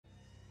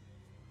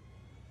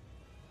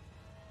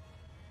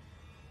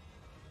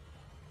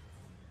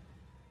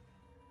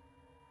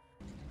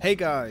Hey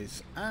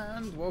guys,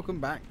 and welcome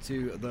back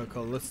to the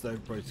Callisto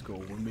protocol.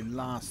 When we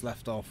last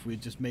left off, we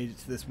just made it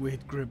to this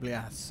weird gribbly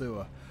ass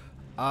sewer.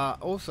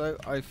 Also,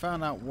 I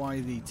found out why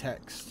the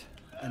text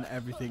and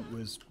everything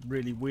was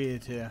really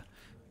weird here.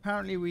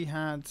 Apparently we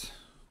had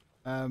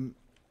AMD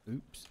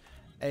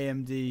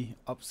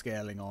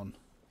upscaling on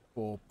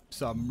for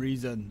some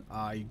reason.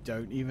 I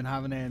don't even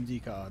have an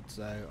AMD card,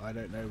 so I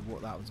don't know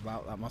what that was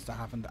about. That must have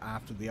happened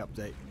after the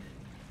update.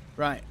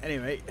 Right,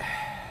 anyway.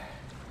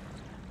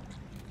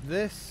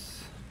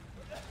 This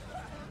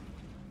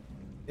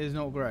is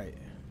not great.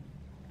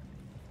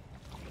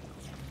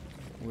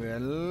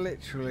 We're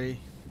literally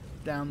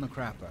down the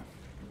crapper.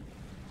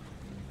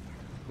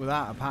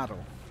 Without a paddle,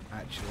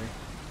 actually.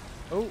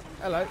 Oh,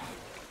 hello.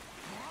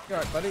 You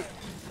alright, buddy?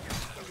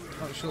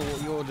 Not sure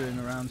what you're doing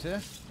around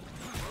here.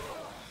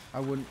 I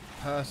wouldn't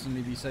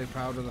personally be so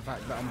proud of the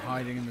fact that I'm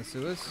hiding in the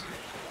sewers.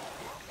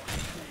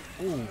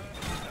 Ooh.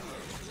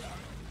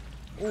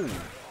 Ooh.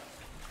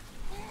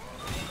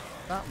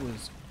 That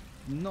was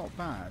not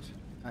bad,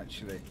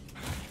 actually.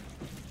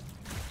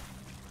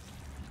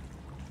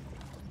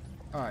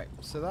 Alright,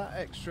 so that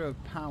extra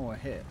power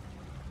hit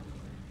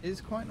is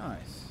quite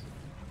nice.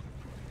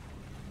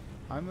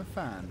 I'm a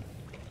fan.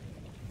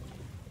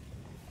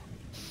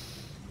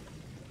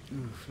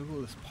 Oof, look at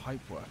all this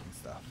pipe work and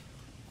stuff.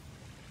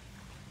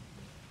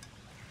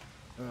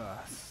 Ugh,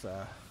 it's,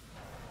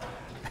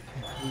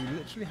 we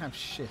literally have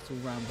shit all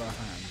round our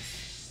hands.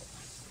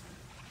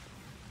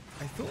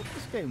 I thought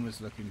this game was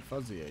looking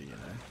fuzzier, you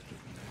know.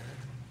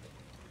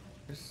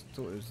 I just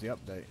thought it was the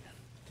update.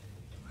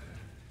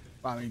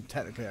 Well, I mean,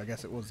 technically, I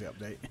guess it was the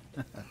update.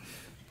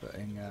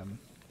 Putting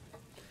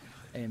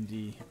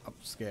AMD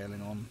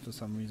upscaling on for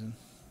some reason.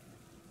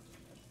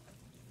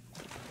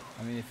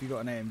 I mean, if you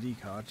got an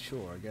AMD card,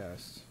 sure, I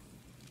guess.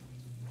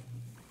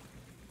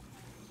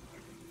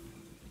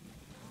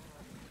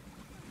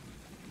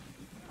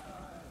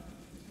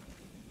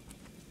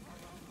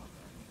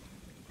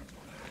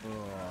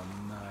 Oh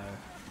no.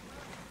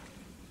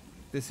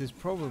 This is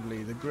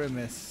probably the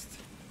grimmest.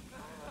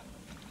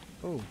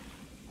 Oh.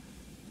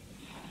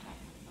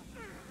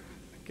 I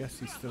guess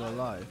he's still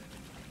alive.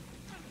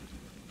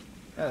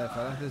 Hello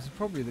fella, this is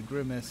probably the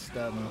grimmest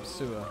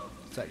sewer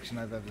section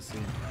I've ever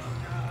seen.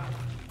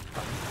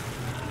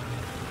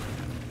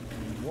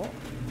 What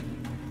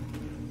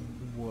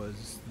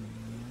was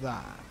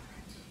that?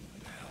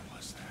 What the hell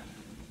was that?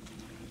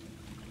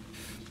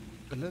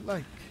 It looked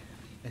like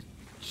a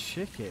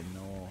chicken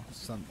or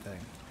something.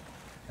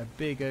 A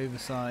big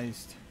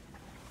oversized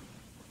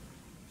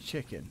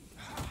chicken.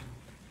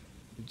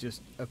 It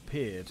just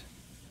appeared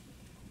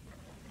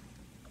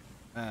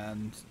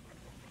and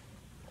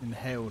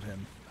inhaled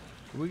him.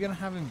 Are we going to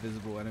have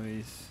invisible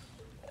enemies?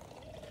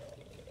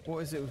 What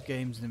is it with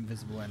games and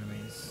invisible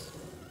enemies?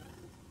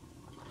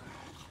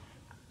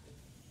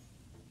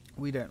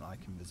 We don't like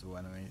invisible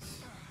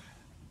enemies.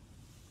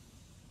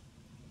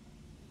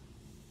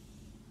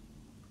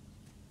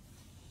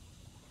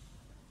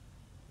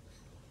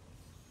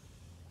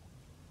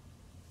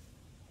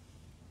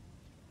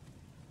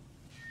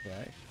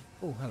 Okay.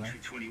 Oh, hello.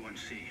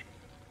 21C.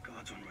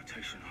 Guards on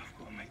rotation. I've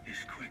got to make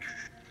this quick.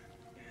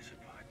 There's a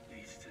pipe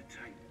leads to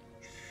tank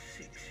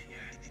 6, yeah.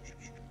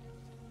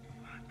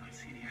 I don't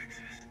see any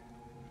access.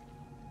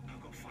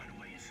 I've got to find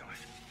a way inside.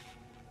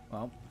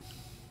 Well,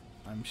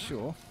 I'm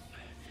sure.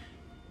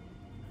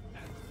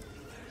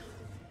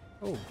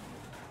 Oh.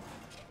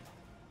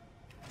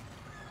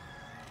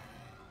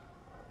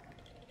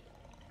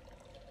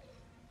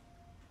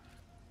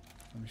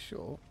 I'm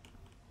sure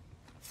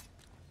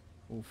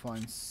we'll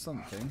find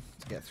something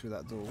to get through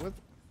that door with.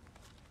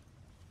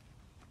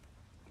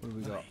 What have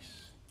we got?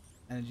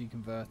 Energy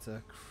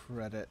converter,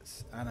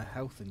 credits, and a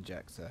health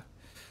injector.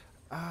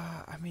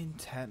 I mean,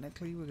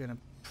 technically we're going to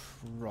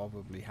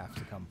probably have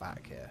to come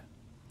back here.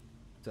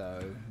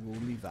 So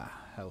we'll leave that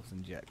health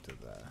injector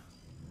there.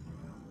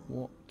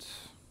 What?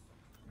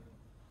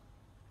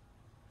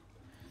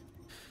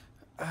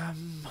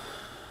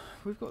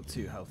 We've got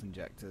 2 health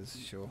injectors,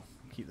 sure.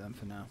 Keep them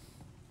for now.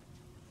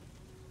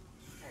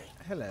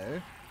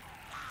 Hello.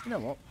 You know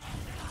what?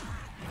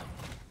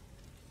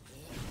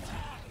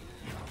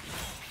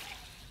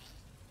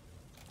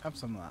 Have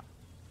some of that.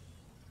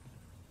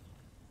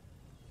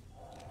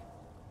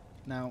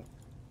 Now,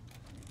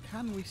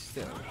 can we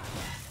still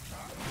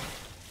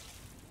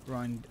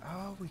grind?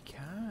 Oh, we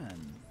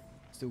can.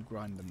 Still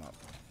grind them up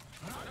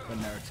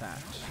when they're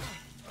attached.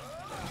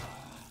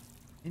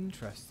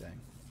 Interesting.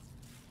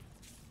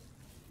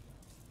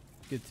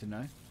 Good to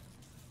know.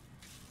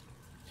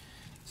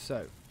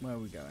 So, where are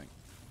we going?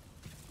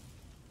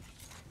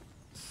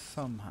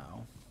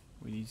 Somehow,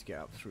 we need to get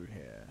up through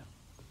here.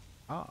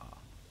 Ah.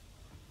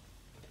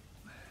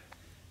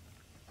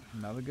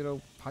 Another good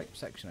old pipe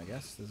section, I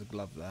guess. There's a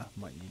glove there.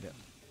 Might need it.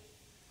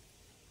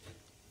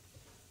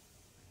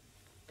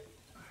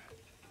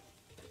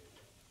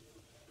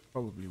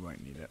 Probably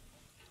won't need it.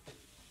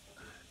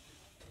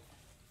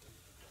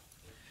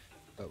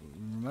 But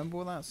remember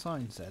what that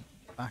sign said?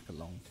 Back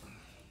along.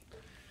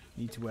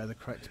 Need to wear the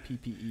correct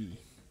PPE.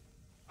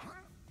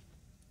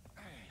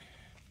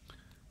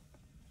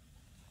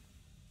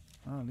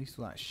 Oh, at least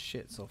all that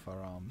shit's off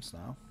our arms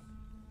now.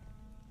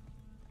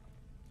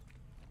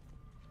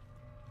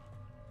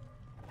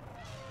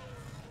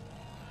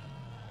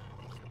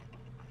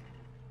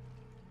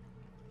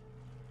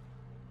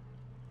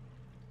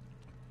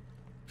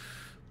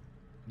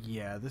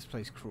 Yeah, this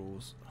place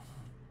crawls.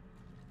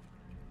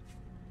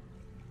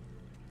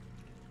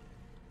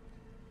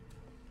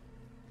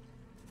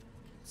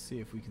 Let's see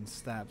if we can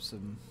stab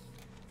some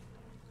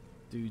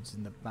dudes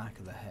in the back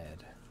of the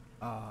head.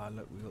 Ah,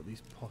 look, we've got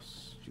these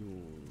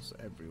pustules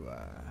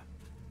everywhere,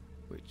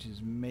 which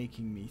is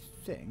making me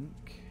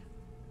think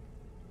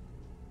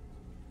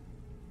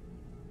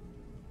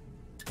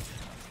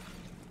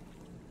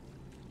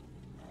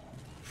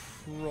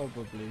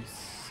probably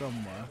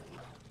somewhere.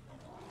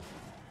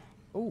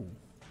 Oh,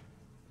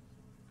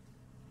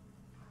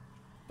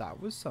 that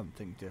was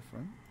something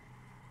different.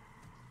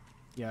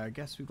 Yeah, I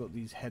guess we've got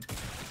these head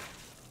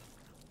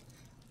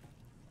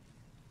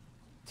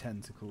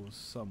tentacles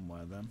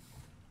somewhere then.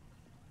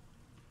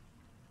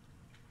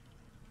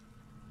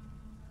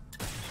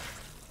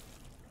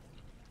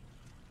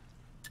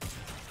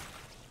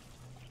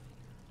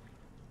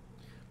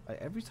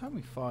 Like, every time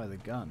we fire the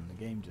gun, the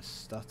game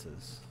just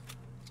stutters.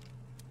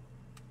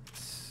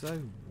 It's so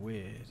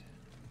weird.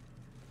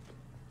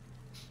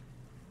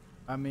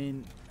 I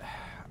mean,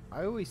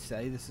 I always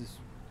say this is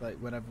like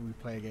whenever we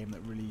play a game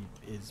that really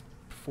is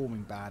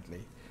performing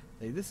badly,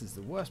 this is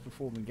the worst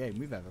performing game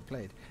we've ever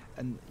played.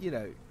 And, you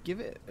know,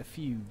 give it a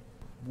few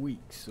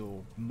weeks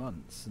or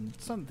months and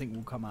something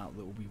will come out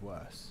that will be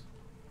worse.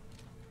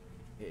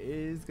 It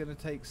is going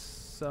to take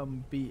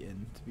some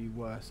beating to be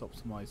worse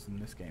optimized than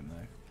this game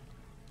though.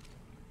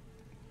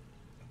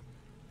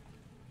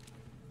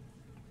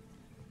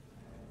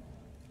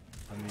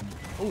 I mean,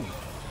 oh,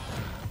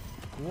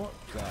 what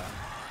the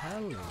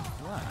hell is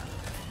that?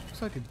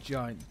 Looks like a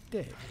giant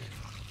dick.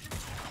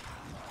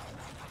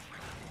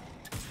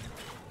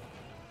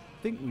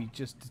 I think we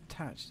just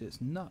detached its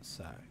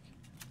nutsack.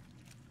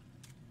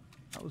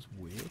 That was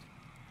weird.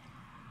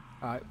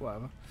 Alright,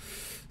 whatever.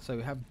 So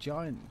we have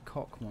giant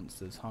cock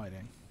monsters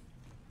hiding.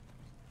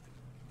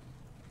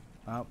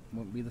 Oh,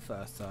 won't be the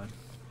first time.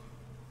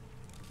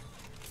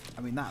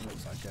 I mean, that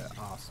looks like an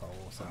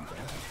arsehole or something.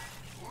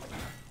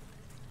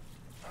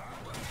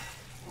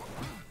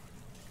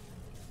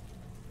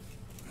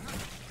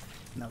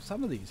 Now,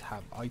 some of these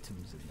have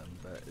items in them,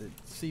 but it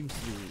seems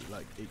to be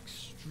like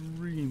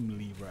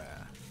extremely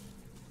rare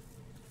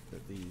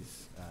that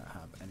these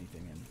have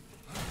anything in.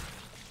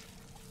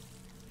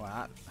 Well,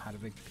 that had a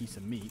big piece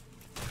of meat.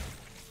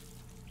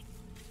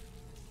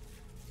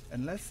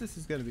 Unless this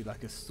is going to be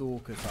like a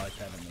stalker type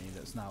enemy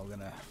that's now going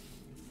to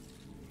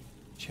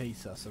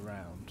chase us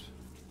around.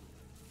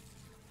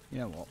 You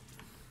know what?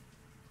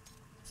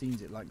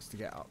 Seems it likes to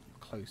get up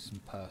close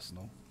and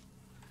personal.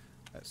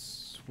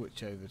 Let's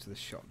switch over to the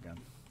shotgun.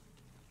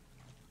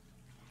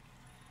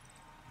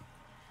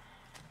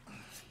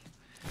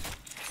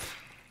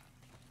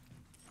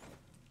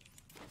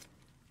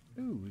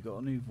 Ooh, we got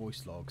a new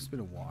voice log. It's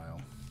been a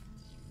while.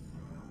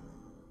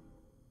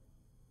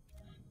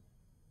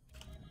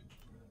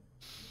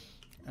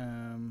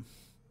 Can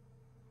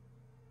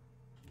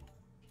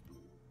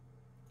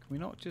we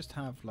not just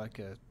have like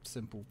a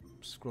simple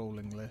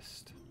scrolling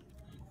list?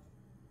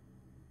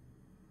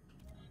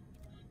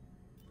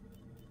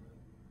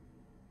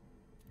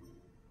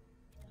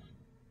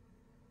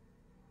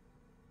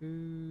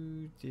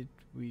 Who did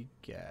we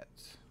get?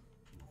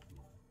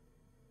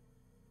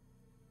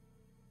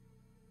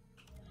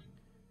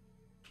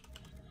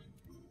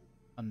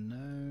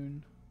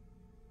 Unknown.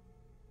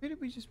 Who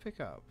did we just pick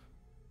up?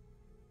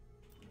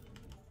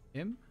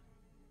 Him?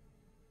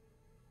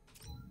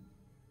 Stop,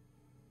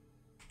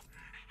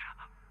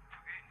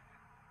 please.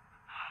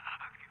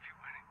 I'll give you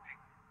anything,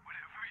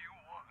 whatever you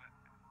want.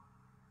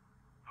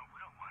 But we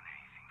don't want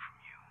anything from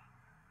you.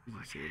 Did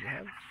you see it?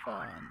 Have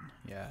fun.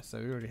 Yeah, so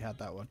we already had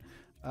that one.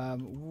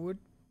 Would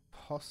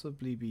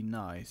possibly be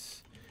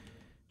nice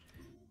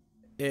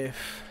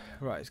if...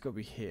 Right, it's got to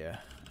be here.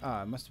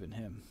 Ah, it must have been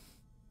him.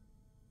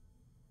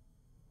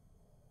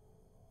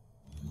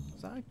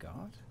 Is that a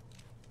guard?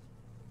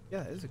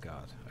 Yeah, it is a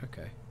guard.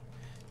 Okay.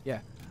 Yeah,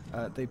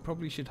 they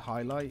probably should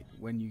highlight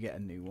when you get a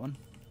new one,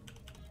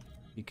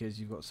 because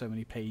you've got so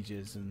many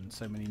pages and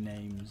so many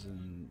names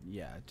and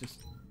yeah, just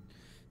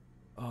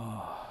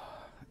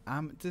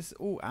this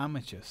all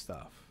amateur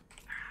stuff.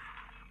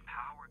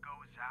 Power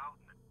goes out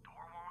and the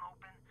door won't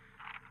open.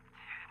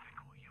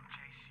 Typical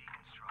UJC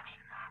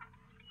construction.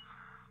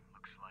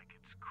 Looks like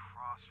it's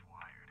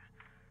cross-wired.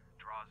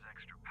 Draws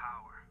extra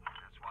power.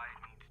 That's why it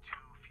needs 2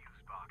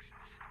 fuse boxes.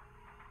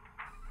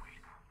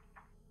 Wait,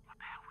 what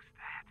the hell was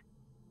that?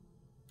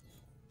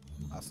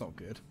 That's not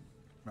good.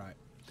 Right.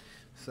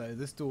 So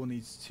this door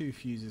needs 2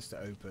 fuses to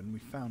open. We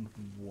found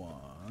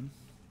one.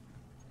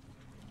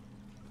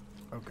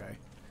 Okay.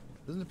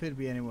 Doesn't appear to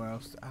be anywhere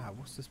else.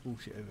 What's this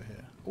bullshit over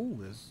here? Oh,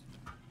 there's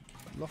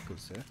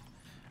lockers here.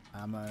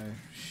 Ammo,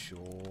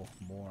 sure.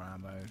 More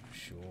ammo,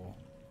 sure.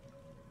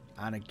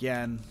 And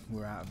again,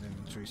 we're out of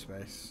inventory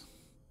space.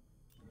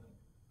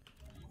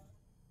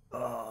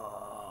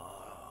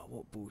 Oh,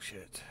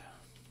 bullshit.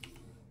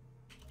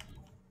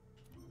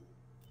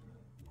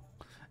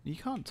 You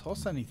can't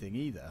toss anything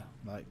either.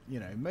 Like, you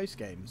know, in most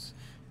games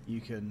you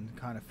can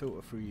kind of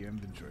filter through your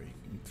inventory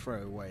and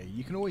throw away.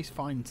 You can always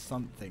find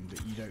something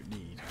that you don't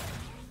need.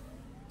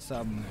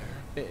 Some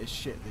bit of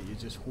shit that you're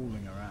just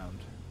hauling around.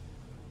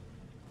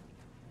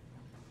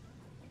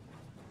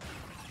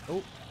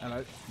 Oh,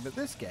 hello. But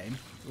this game,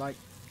 like,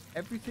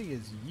 everything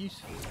is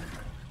useful.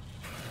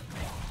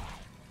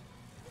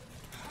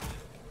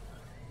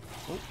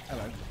 Oh,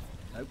 hello.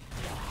 Nope.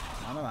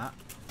 None of that.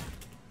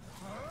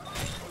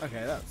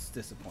 Okay, that's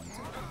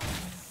disappointing.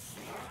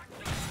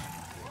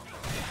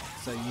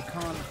 So you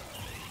can't...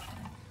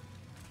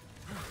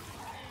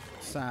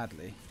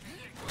 Sadly,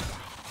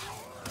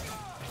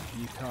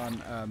 you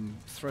can't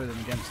throw them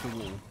against the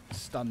wall,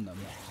 stun them,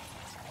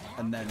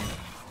 and then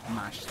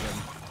mash them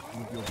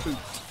with your boot.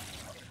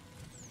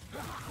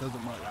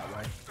 Doesn't work that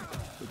way,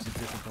 which is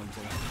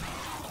disappointing.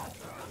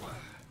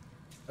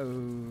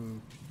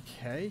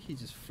 Okay, he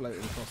just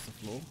floated across the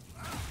floor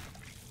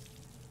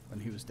when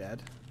he was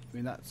dead. I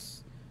mean,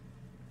 that's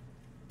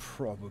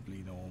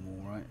probably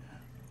normal, right?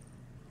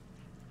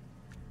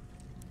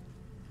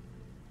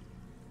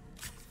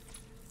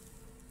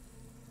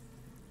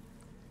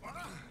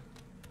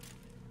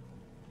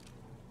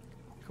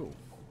 Cool.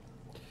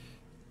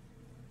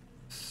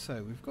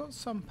 So we've got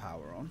some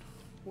power on.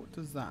 What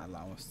does that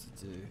allow us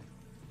to do?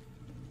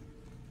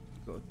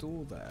 We've got a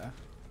door there,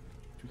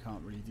 which we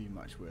can't really do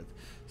much with.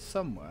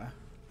 Somewhere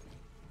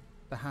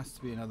there has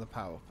to be another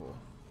power core.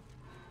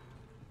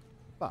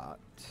 But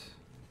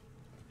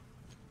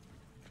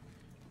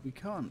we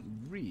can't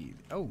read.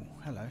 Oh,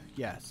 hello.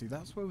 Yeah, see,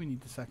 that's where we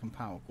need the second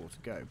power core to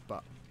go,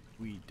 but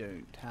we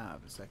don't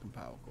have a second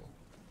power core.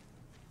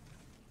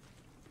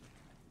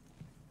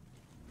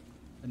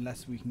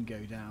 Unless we can go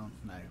down.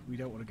 No, we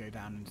don't want to go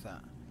down into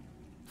that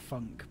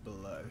funk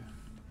below.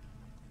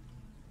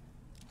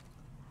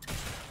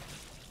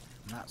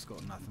 And that's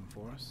got nothing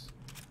for us.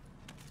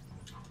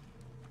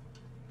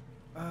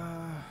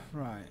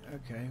 Right,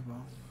 okay,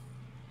 well.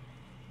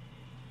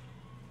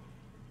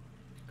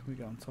 Can we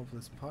get on top of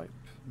this pipe?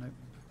 Nope.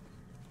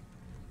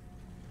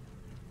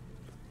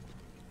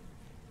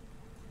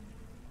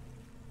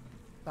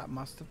 That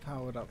must have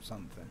powered up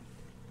something.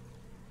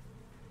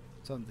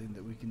 Something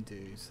that we can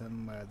do,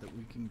 somewhere that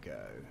we can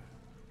go.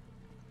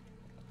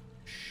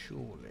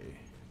 Surely.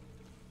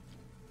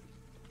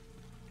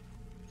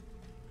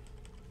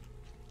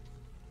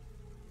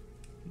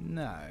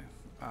 No.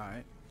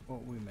 Alright, what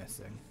are we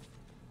missing?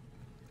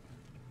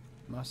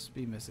 Must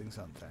be missing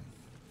something.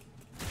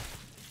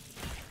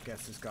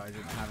 Guess this guy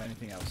didn't have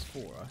anything else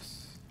for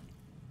us.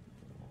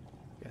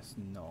 Guess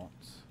not.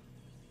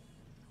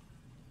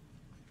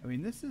 I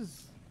mean, this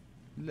is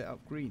lit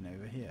up green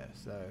over here,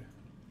 so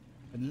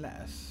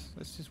unless,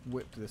 let's just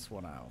whip this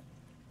one out.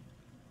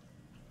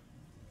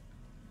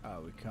 Oh,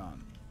 we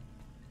can't.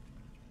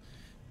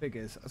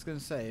 Figures. I was going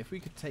to say, if we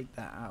could take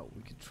that out,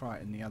 we could try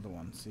it in the other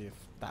one, see if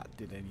that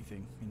did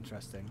anything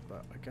interesting,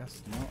 but I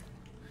guess not.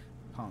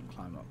 Can't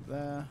climb up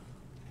there.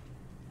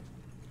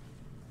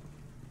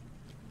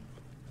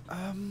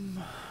 Are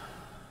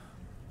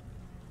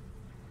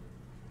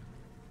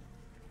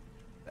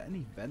there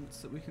any vents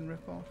that we can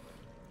rip off?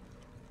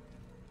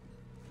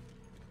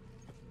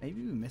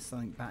 Maybe we missed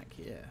something back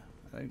here.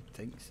 I don't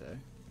think so.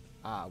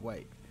 Ah,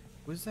 wait.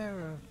 Was there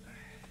a...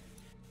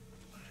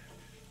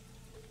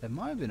 There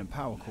might have been a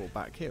power core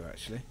back here,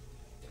 actually.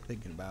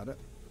 Thinking about it.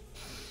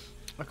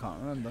 I can't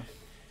remember.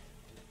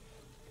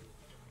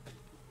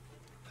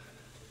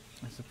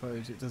 I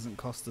suppose it doesn't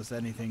cost us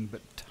anything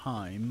but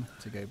time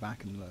to go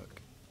back and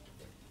look.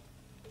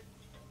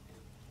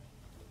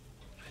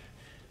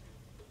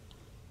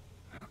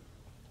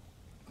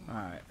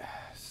 Alright,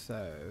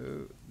 so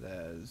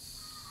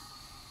there's...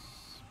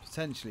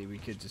 Potentially we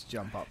could just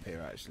jump up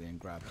here actually and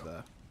grab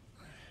the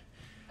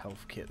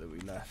health kit that we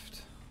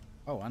left.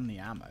 Oh, and the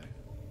ammo.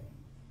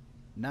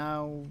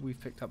 Now we've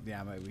picked up the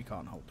ammo, we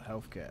can't hold the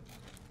health kit.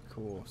 Of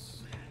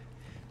course.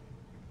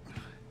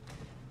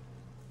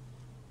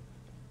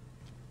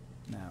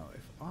 Now,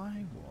 if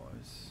I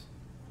was...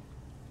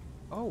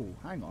 Oh,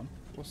 hang on.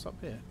 What's up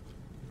here?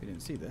 We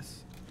didn't see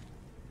this.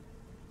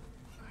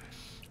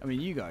 I mean,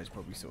 you guys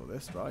probably saw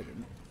this, but I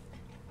didn't.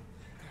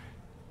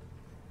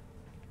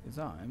 Because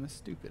I'm a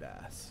stupid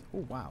ass.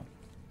 Oh, wow.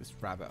 This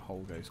rabbit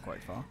hole goes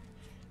quite far.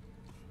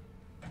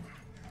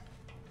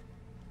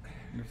 I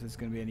wonder if there's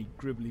going to be any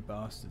gribbly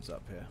bastards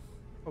up here.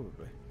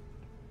 Probably.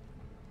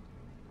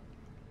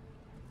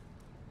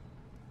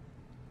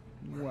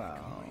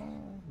 Well,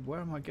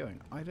 where am I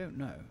going? I don't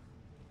know.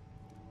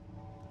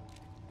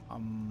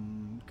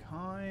 I'm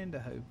kind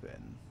of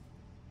hoping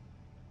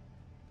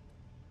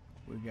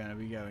we're going to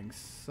be going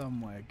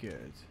somewhere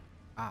good.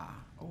 Ah,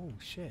 oh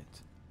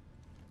shit.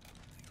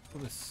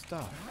 All this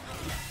stuff.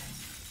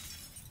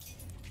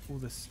 All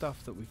this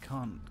stuff that we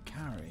can't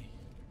carry.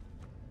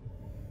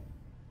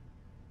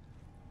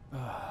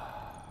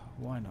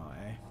 Why not,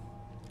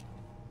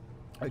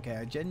 eh? Okay,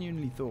 I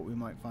genuinely thought we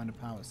might find a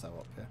power cell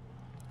up here.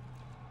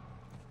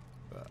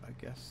 But I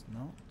guess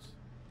not.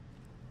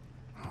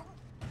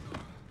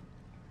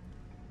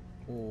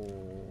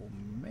 Or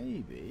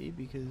maybe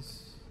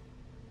because...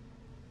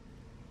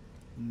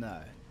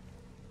 No.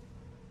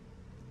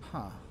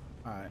 Huh.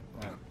 Alright,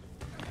 well.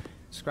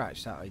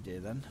 Scratch that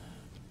idea then.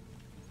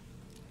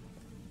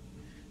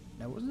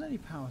 There wasn't any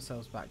power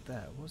cells back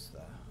there, was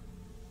there?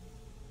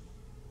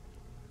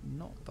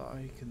 Not that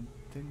I can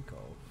think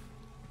of.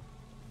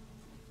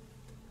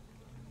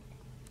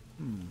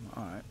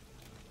 Alright.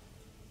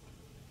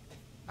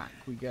 Back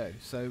we go.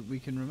 So we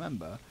can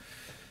remember...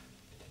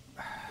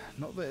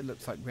 Not that it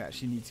looks like we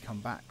actually need to come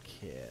back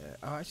here.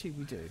 Oh, actually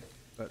we do.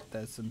 But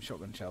there's some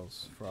shotgun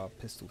shells for our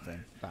pistol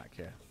thing back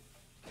here.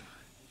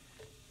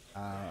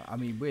 I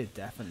mean, we're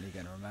definitely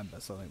going to remember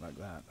something like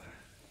that.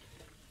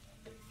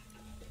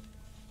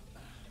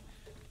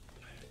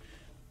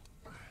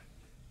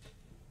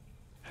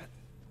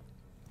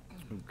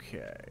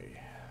 Okay.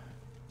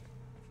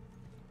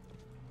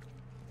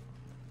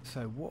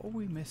 So what are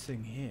we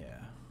missing here?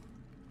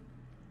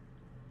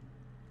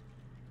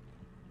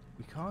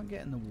 We can't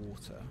get in the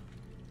water.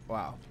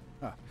 Wow.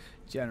 Ah,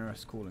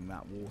 generous calling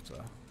that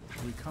water.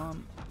 We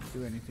can't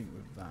do anything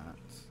with that.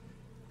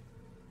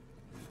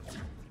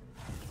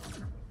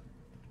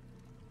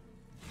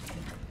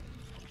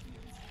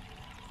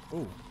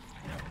 Oh.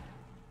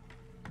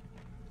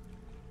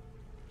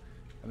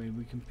 I mean,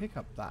 we can pick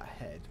up that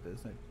head, but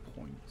there's no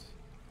point.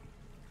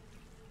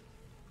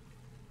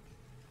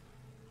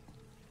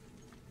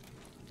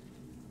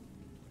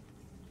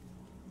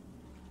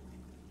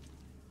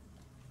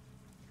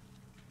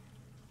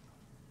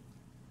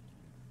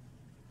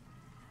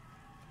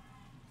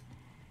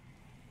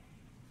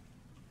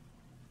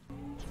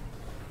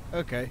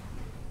 Okay,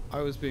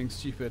 I was being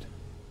stupid.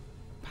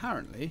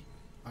 Apparently,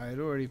 I had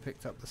already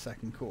picked up the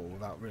second core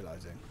without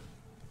realizing.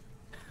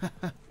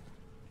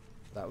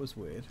 That was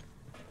weird.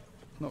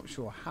 Not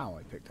sure how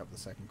I picked up the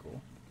second core.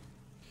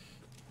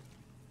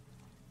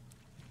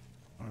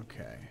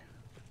 Okay.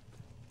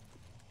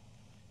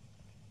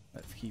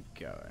 Let's keep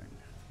going.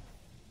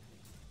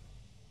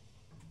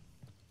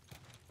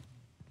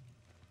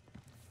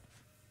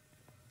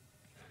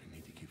 I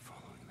need to keep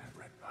following that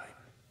red pipe.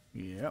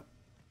 Yep.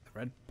 The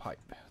red pipe.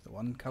 The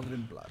one covered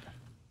in blood.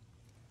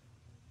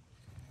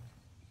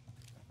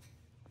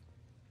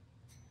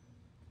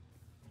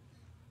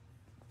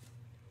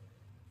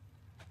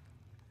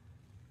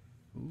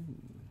 Ooh.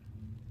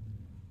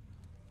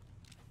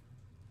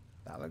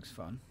 That looks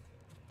fun.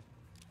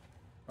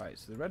 Right,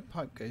 so the red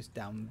pipe goes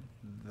down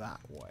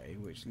that way,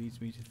 which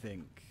leads me to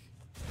think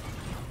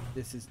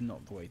this is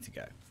not the way to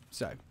go.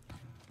 So,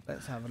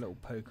 let's have a little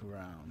poke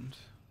around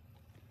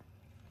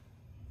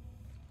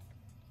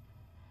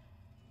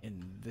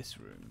in this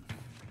room.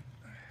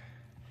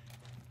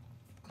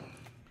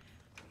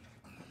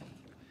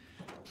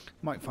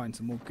 Might find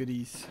some more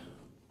goodies.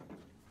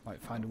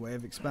 Might find a way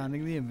of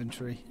expanding the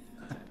inventory.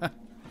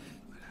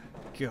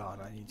 God,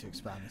 I need to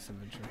expand this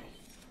inventory.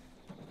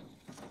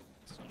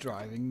 It's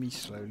driving me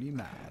slowly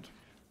mad.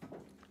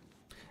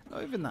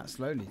 Not even that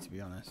slowly, to be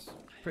honest.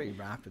 Pretty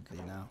rapidly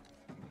now.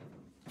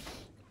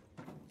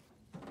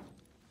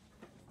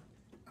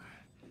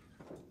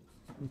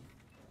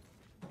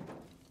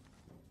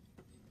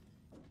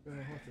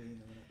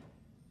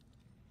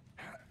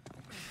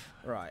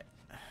 Right.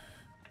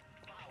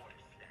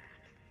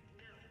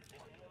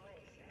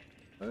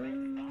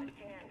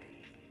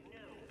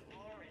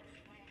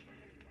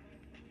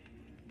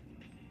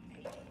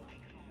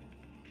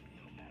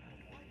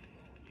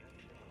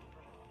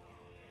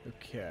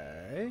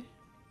 Okay.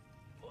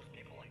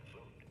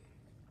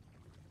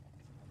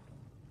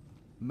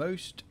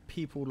 Most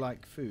people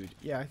like food.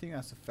 Yeah, I think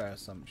that's a fair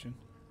assumption.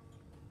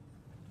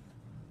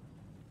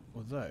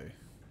 Although,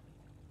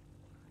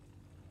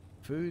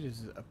 food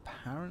is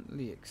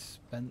apparently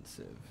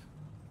expensive.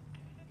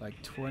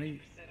 Like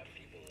 20...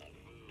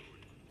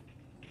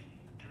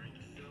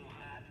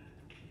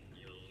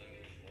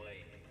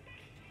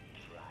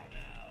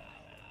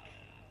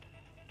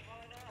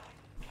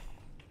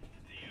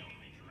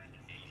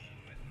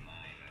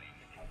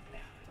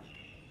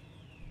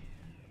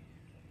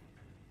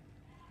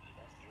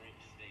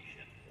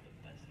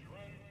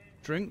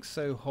 Drink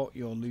so hot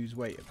you'll lose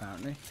weight,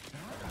 apparently.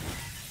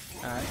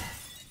 Alright.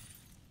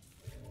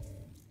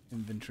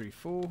 Inventory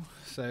full.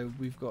 So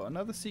we've got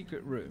another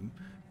secret room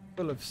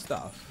full of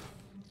stuff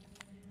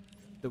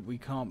that we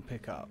can't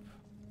pick up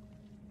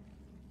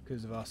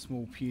because of our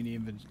small puny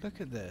inventory.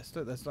 Look at this.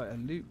 Look, there's like a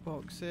loot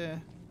box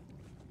here.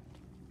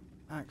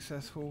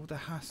 Access hall. There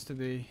has to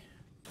be.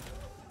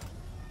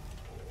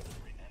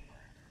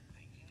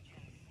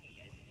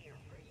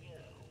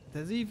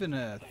 There's even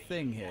a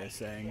thing here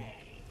saying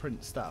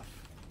print stuff,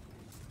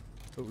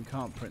 but we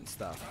can't print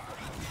stuff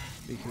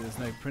because there's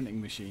no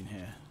printing machine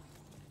here.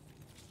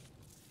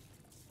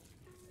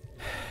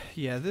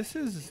 Yeah, this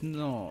is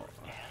not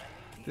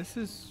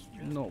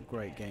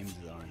great game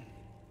design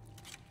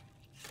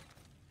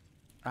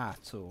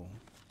at all.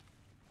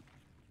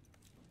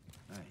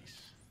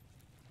 Nice.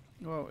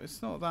 Well,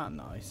 it's not that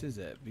nice, is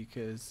it?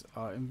 Because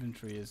our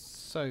inventory is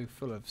so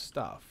full of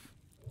stuff,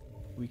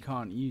 we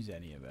can't use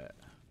any of it.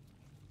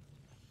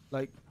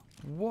 Like,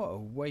 what a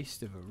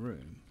waste of a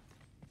room.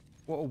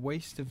 What a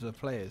waste of the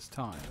player's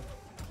time.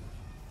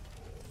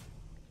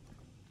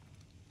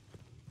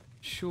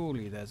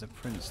 Surely there's a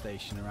print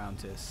station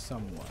around here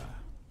somewhere.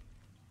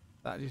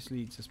 That just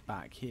leads us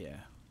back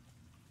here.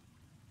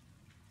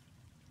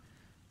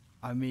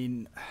 I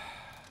mean,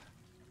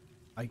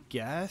 I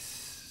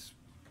guess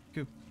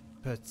could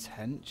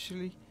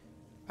potentially.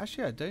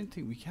 Actually, I don't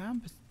think we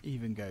can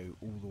even go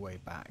all the way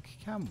back,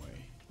 can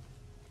we?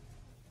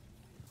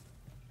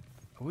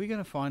 Are we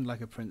going to find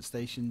like a print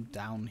station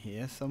down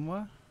here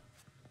somewhere?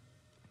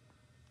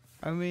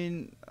 I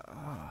mean,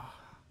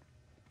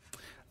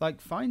 like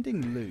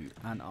finding loot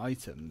and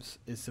items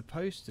is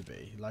supposed to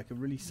be like a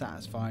really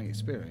satisfying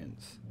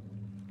experience.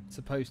 It's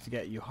supposed to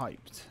get you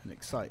hyped and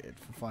excited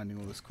for finding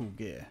all this cool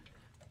gear.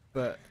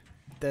 But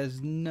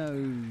there's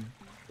no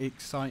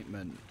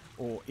excitement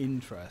or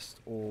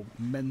interest or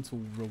mental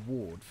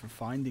reward for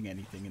finding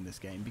anything in this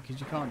game because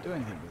you can't do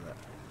anything with it.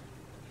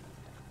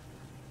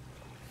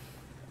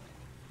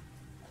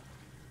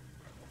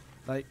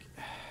 Like,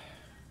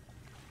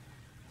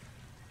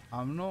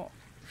 I'm not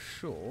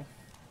sure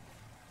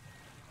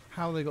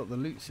how they got the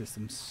loot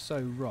system so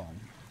wrong.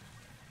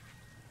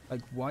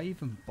 Like, why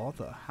even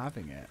bother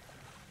having it?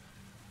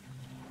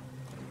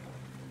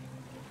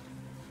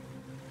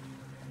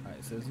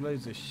 Right, so there's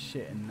loads of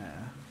shit in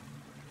there.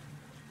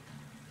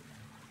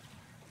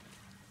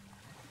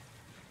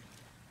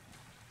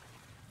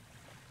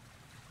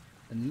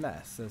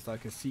 Unless there's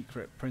like a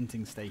secret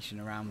printing station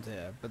around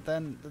here. But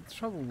then the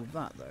trouble with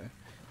that though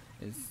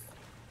is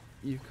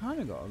you've kind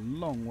of got a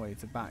long way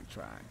to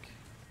backtrack.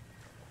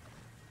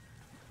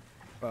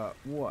 But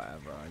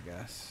whatever, I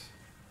guess.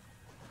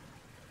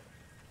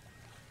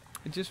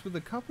 Just with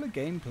a couple of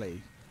gameplay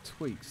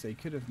tweaks, they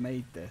could have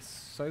made this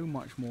so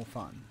much more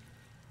fun.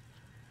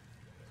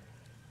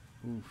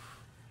 Oof.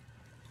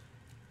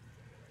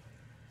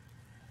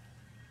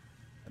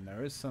 And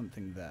there is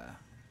something there.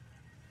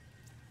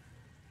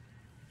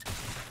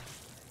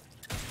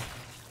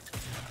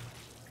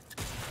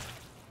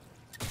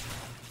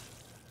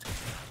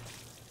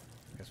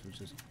 Guess we'll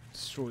just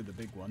destroy the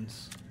big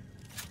ones.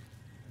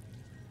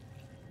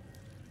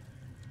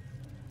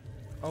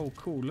 Oh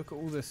cool, look at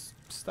all this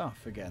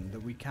stuff again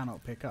that we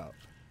cannot pick up.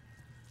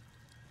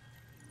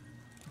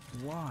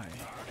 Why?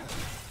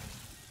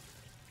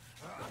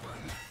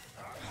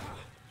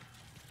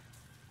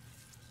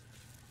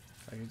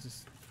 I can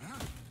just...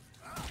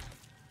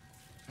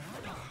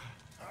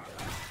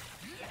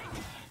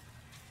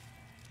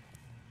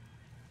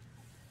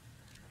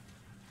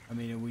 I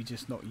mean, are we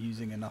just not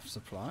using enough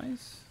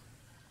supplies?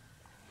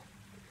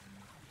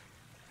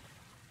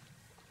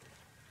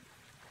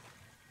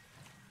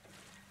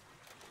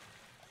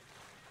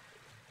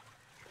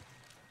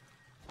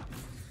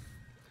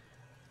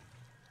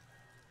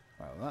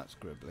 Well, that's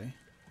gribbly.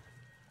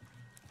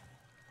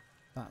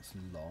 That's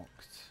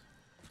locked.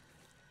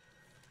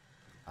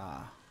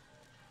 Ah.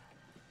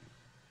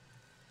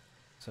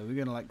 So we're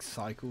gonna like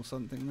cycle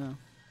something now?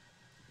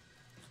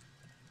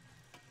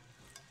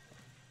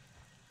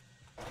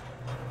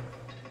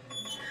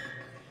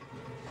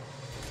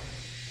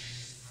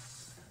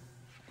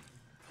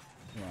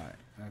 Right,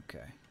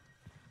 okay.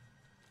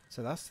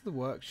 So that's the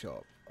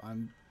workshop.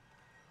 I'm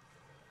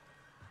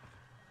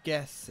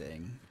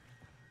guessing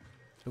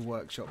the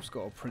workshop's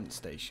got a print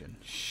station.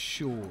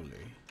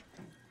 Surely.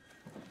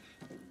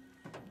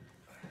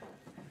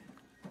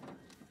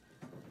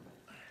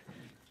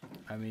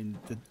 I mean,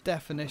 the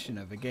definition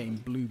of a game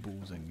blue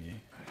ballsing you.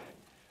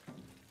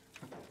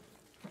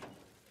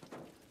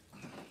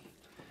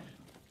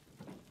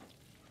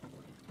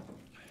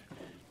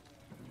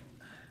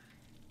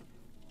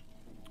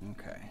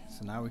 Okay,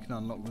 so now we can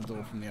unlock the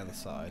door from the other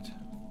side.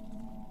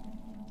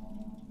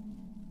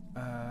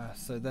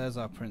 So there's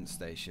our print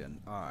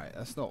station. Alright,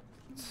 that's not...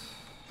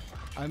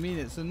 I mean,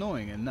 it's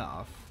annoying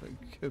enough.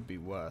 It could be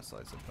worse,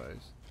 I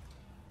suppose.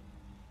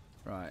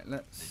 Right,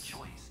 let's... The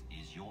choice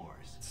is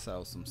yours.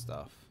 Sell some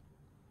stuff.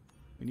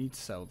 We need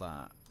to sell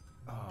that.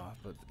 Ah,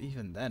 but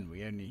even then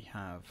we only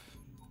have...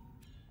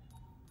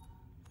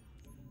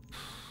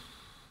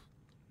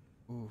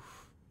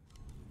 Oof.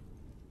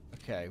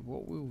 Okay,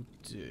 what we'll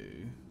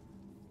do...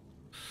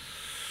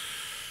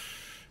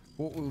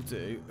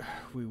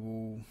 we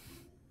will...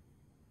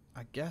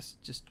 I guess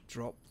just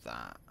drop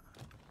that.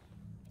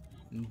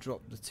 And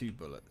drop the 2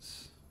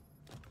 bullets.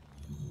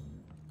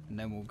 And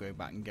then we'll go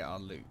back and get our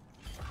loot.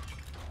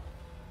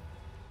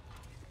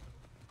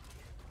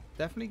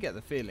 Definitely get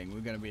the feeling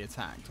we're going to be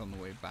attacked on the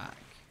way back.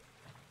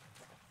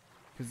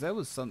 Because there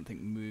was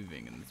something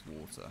moving in this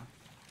water.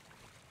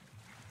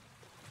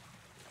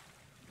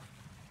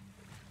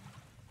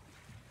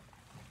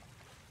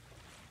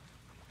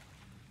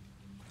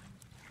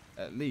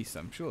 At least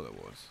I'm sure there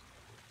was.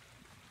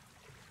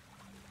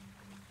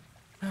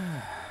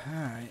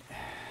 Alright.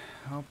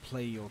 I'll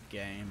play your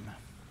game.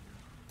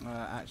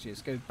 Actually,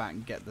 let's go back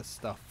and get the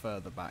stuff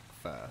further back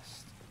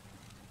first.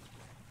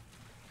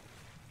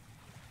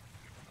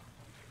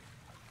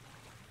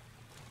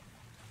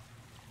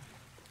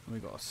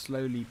 We've got to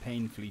slowly,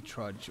 painfully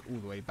trudge all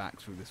the way back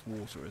through this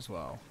water as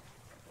well.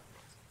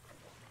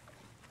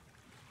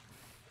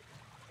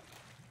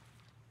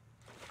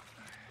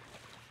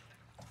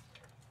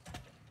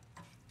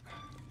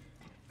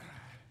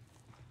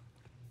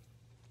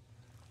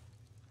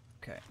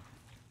 Okay.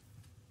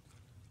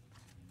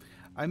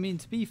 I mean,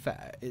 to be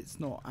fair, it's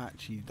not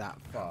actually that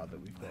far that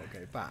we've got to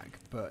go back,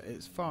 but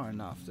it's far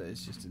enough that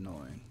it's just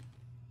annoying.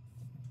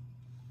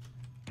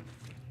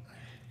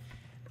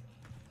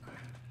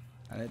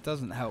 And it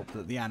doesn't help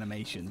that the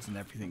animations and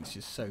everything's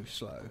just so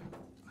slow.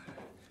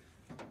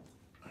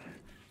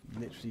 You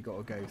literally got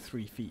to go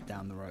 3 feet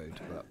down the road,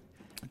 but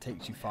it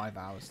takes you 5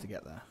 hours to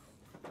get there.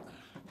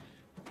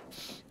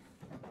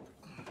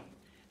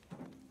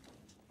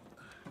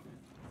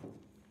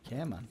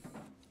 Yeah, man.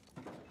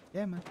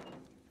 Yeah, man.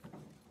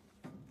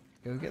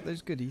 Go get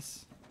those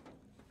goodies.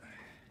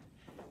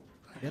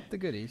 Get the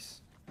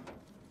goodies.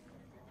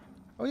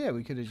 Oh yeah,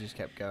 we could have just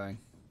kept going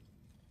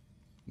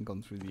and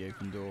gone through the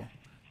open door,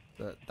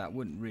 but that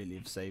wouldn't really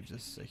have saved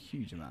us a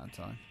huge amount of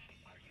time.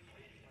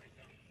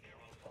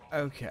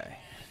 Okay,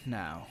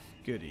 now,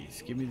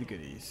 goodies. Give me the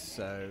goodies.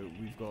 So,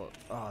 we've got...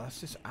 Oh,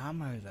 that's just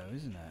ammo though,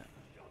 isn't it?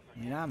 I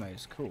mean,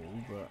 ammo's cool,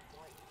 but...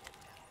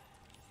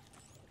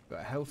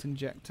 Got a health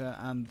injector,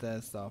 and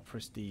there's our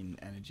pristine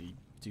energy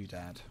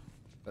doodad.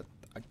 But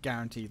I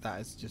guarantee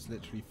that is just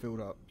literally filled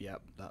up.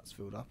 Yep, that's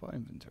filled up our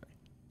inventory.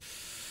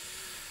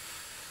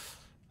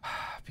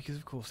 Because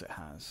of course it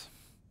has.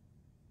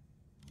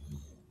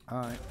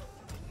 Alright.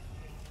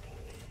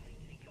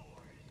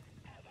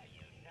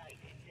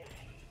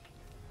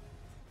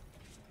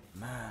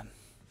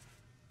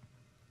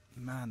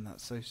 Man,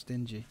 that's so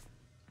stingy.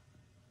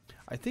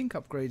 I think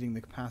upgrading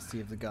the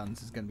capacity of the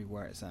guns is going to be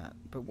where it's at.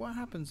 But what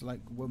happens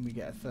like when we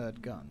get a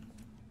third gun?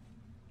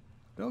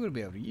 We're not going to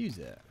be able to use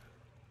it.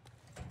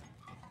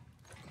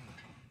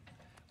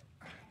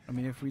 I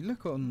mean, if we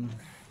look on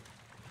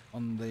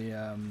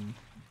the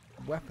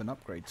weapon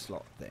upgrade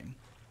slot thing,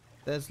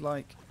 there's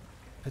like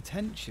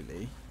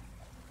potentially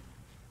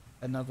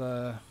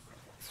another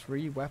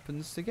 3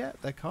 weapons to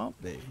get. There can't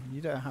be.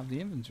 You don't have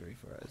the inventory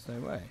for it. There's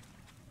no way.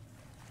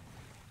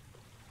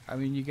 I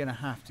mean, you're going to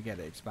have to get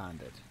it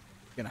expanded.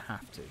 You're going to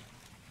have to.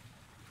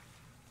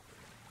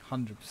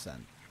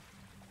 100%.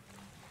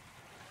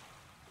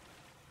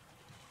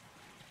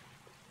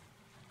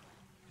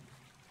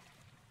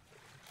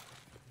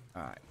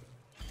 Alright.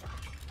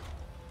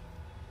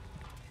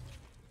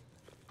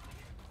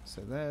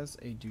 So there's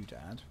a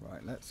doodad.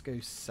 Right, let's go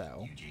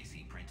sell.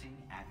 UJC printing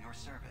at your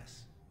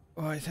service.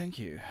 Why, thank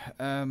you.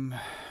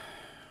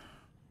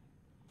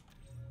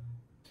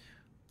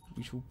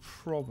 We shall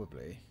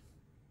probably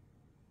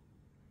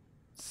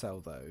sell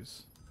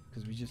those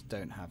because we just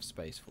don't have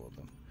space for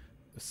them.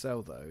 We'll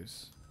sell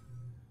those.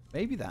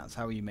 Maybe that's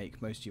how you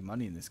make most of your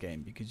money in this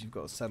game, because you've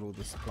got to sell all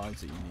the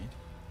supplies that you need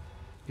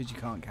because you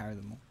can't carry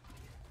them all.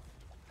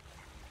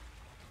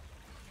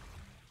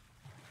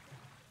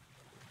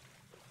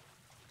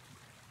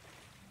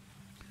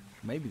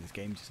 Maybe this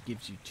game just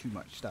gives you too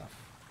much stuff.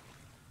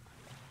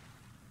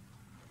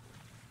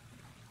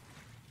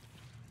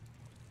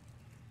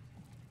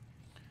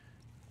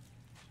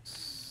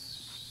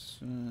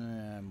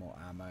 More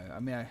ammo. I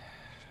mean,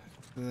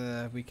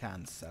 we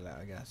can sell it,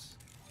 I guess.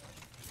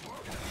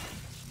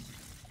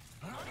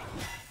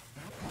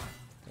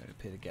 Don't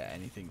appear to get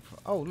anything from...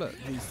 Oh, look,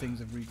 these things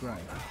have regrown.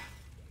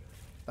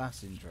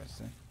 That's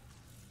interesting.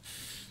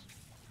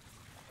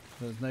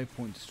 There's no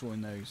point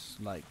destroying those,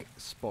 like,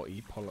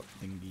 spotty polyp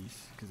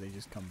thingies, because they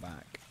just come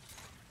back.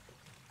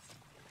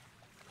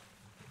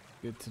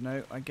 Good to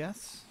know, I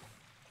guess.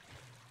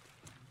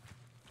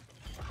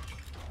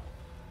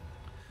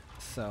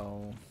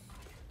 So,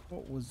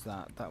 what was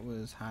that? That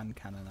was hand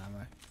cannon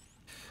ammo.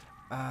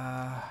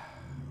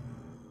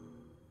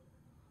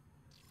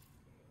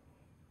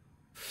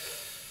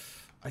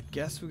 I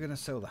guess we're going to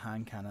sell the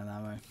hand cannon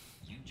ammo.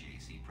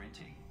 UJC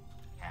printing.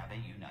 Have a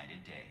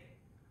united day.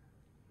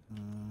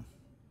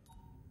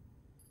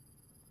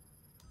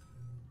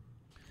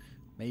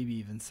 Maybe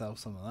even sell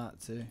some of that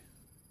too.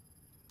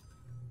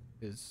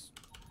 Because,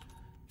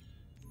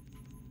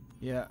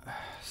 yeah,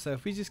 so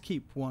if we just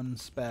keep 1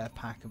 spare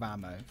pack of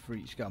ammo for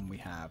each gun we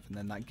have, and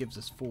then that gives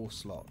us 4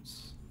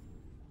 slots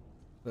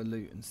for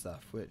loot and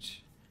stuff,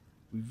 which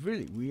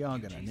we are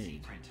going to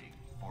need. Printing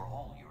for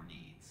all your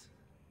needs.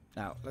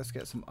 Now, let's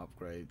get some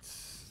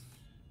upgrades.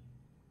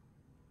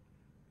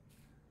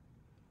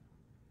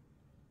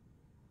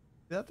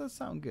 That does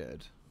sound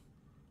good.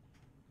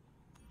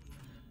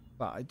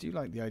 But I do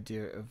like the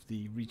idea of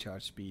the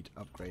recharge speed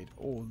upgrade,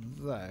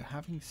 although,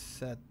 having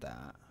said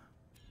that,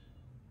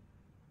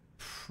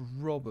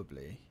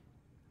 probably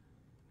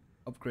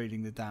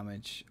upgrading the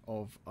damage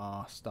of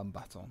our stun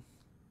baton.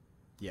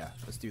 Yeah,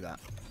 let's do that.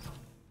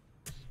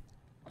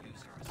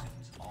 User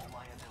assumes all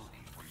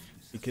liability for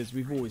use. Because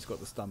we've always got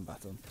the stun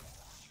baton.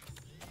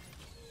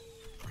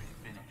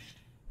 Finished.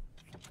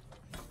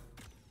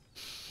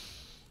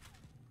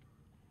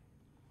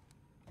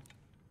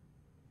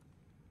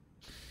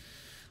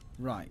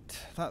 Right,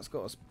 that's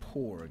got us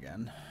poor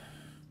again.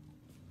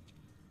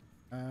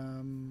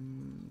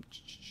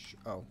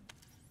 Oh,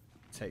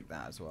 take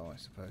that as well, I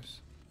suppose.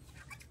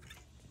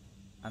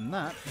 And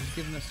that has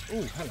given us...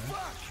 Oh,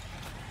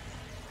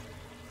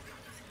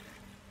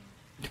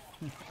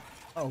 hello.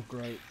 Oh,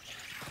 great.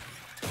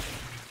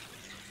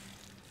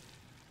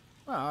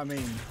 Well, I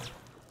mean,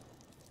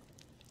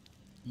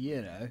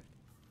 you know,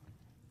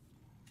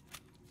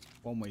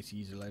 one way to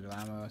use a load of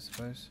ammo, I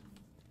suppose.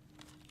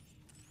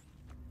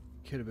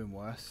 Could have been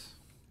worse.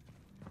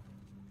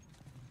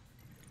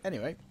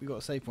 Anyway, we got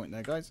a save point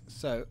there, guys,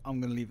 so I'm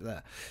going to leave it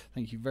there.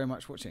 Thank you very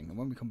much for watching, and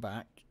when we come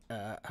back,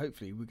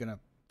 hopefully we're going to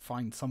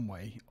find some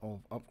way of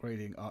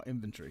upgrading our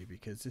inventory,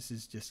 because this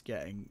is just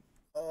getting,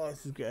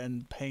 this is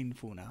getting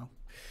painful now.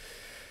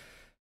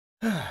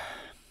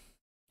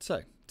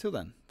 So, till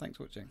then, thanks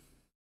for watching.